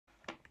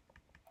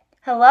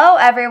Hello,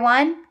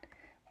 everyone.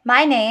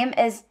 My name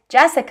is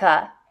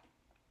Jessica.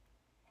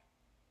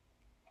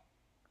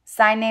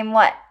 Sign name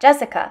what?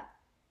 Jessica.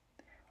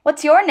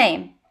 What's your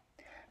name?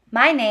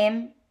 My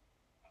name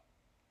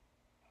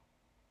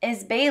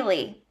is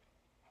Bailey.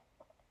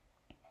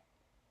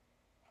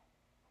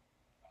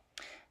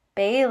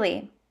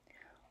 Bailey.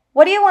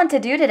 What do you want to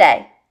do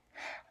today?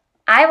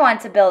 I want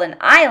to build an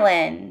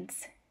island.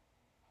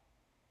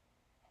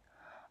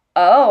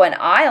 Oh, an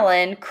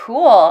island.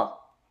 Cool.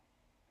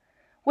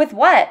 With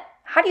what?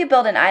 How do you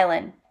build an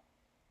island?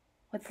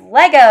 With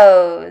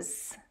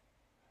Legos.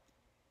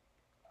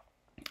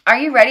 Are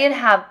you ready to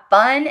have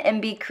fun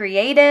and be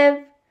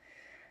creative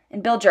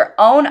and build your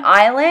own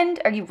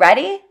island? Are you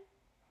ready?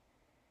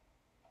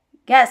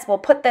 Yes, we'll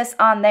put this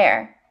on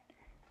there.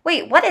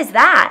 Wait, what is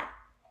that?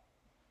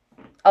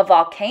 A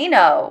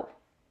volcano.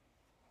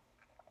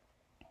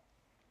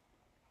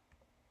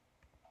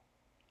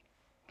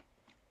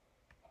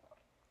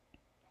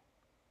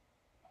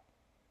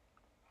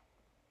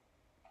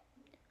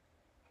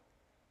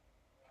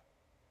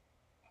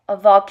 A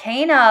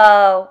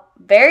volcano.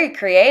 Very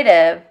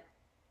creative.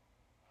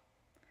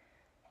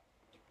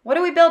 What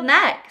do we build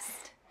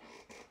next?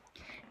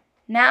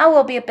 Now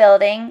we'll be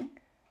building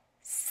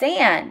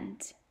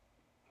sand.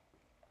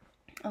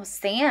 Oh,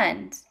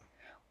 sand.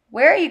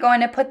 Where are you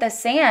going to put the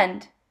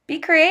sand? Be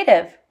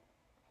creative.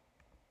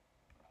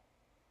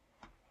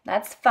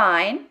 That's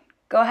fine.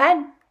 Go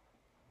ahead.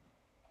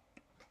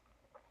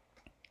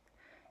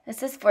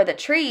 This is for the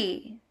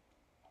tree.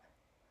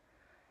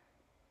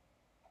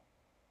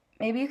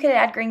 Maybe you could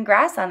add green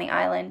grass on the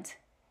island.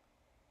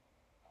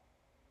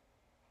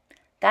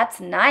 That's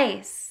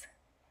nice.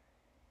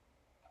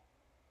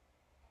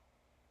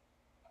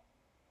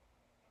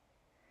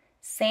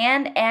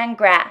 Sand and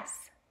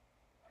grass.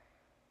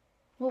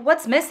 Well,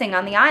 what's missing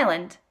on the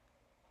island?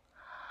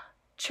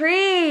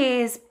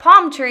 Trees,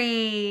 palm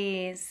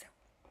trees.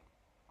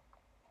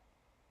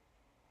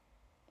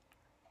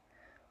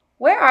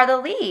 Where are the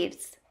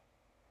leaves?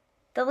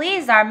 The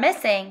leaves are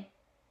missing.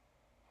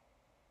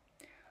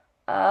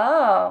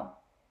 Oh,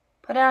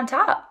 put it on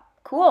top.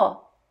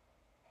 Cool.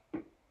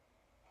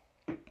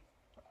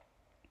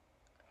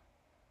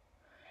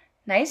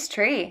 Nice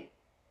tree.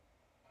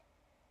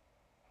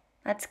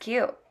 That's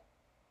cute.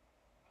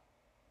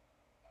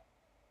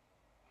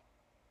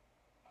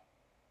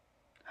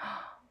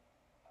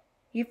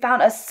 You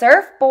found a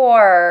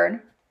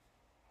surfboard.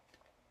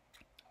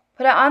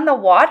 Put it on the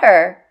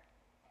water.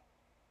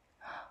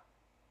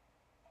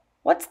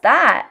 What's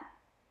that?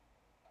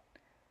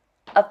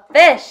 A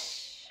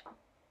fish.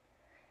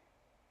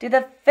 Do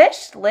the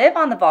fish live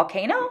on the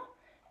volcano?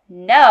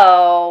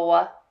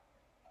 No.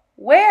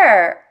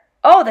 Where?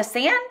 Oh, the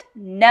sand?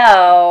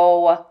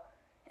 No.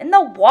 In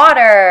the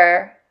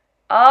water.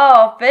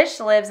 Oh, fish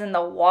lives in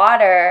the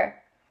water.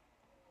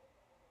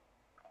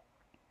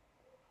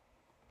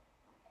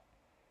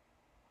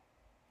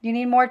 Do you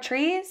need more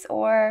trees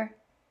or?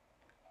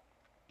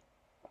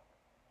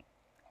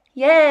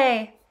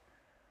 Yay.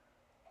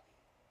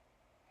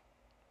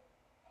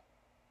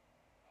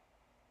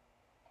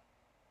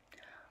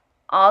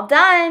 All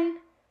done.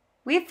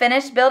 We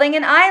finished building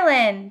an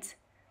island.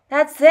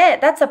 That's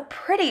it. That's a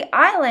pretty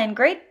island.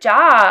 Great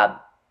job.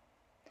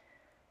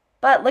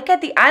 But look at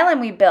the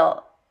island we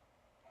built.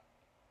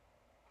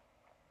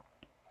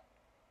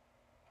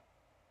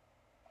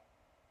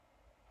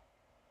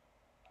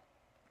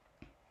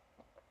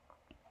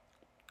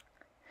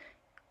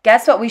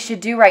 Guess what we should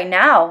do right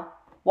now?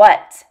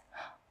 What?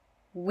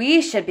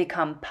 We should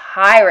become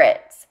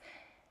pirates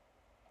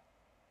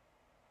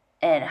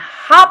and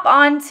hop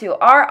onto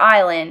our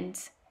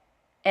island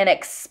and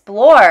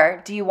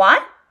explore. Do you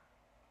want?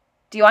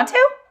 Do you want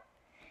to?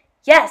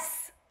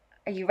 Yes.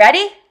 Are you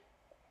ready?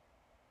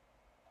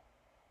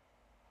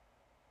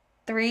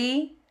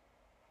 3,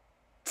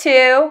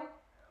 2,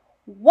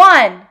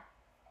 1.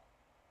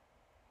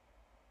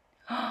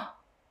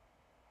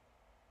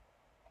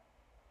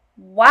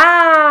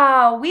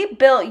 Wow, we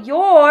built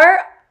your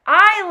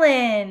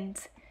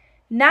island.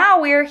 Now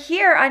we're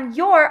here on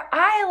your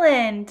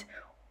island.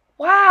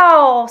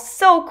 Wow,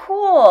 so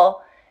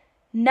cool.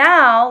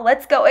 Now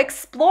let's go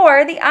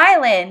explore the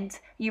island.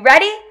 You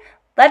ready?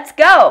 Let's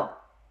go.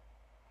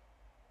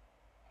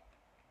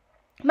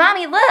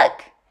 Mommy,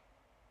 look.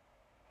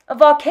 A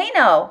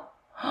volcano.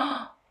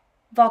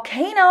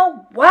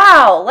 Volcano?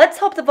 Wow, let's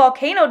hope the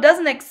volcano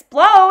doesn't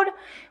explode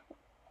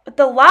with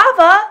the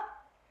lava.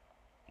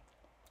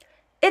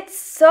 It's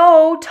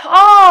so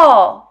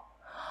tall.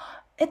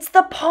 It's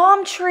the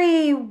palm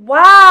tree.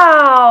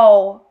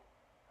 Wow.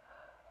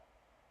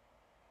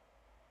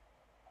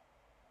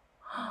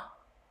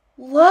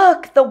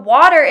 Look, the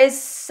water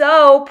is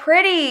so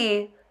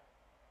pretty.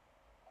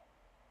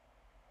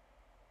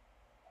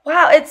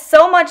 Wow, it's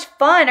so much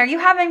fun. Are you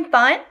having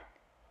fun?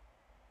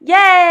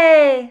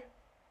 Yay!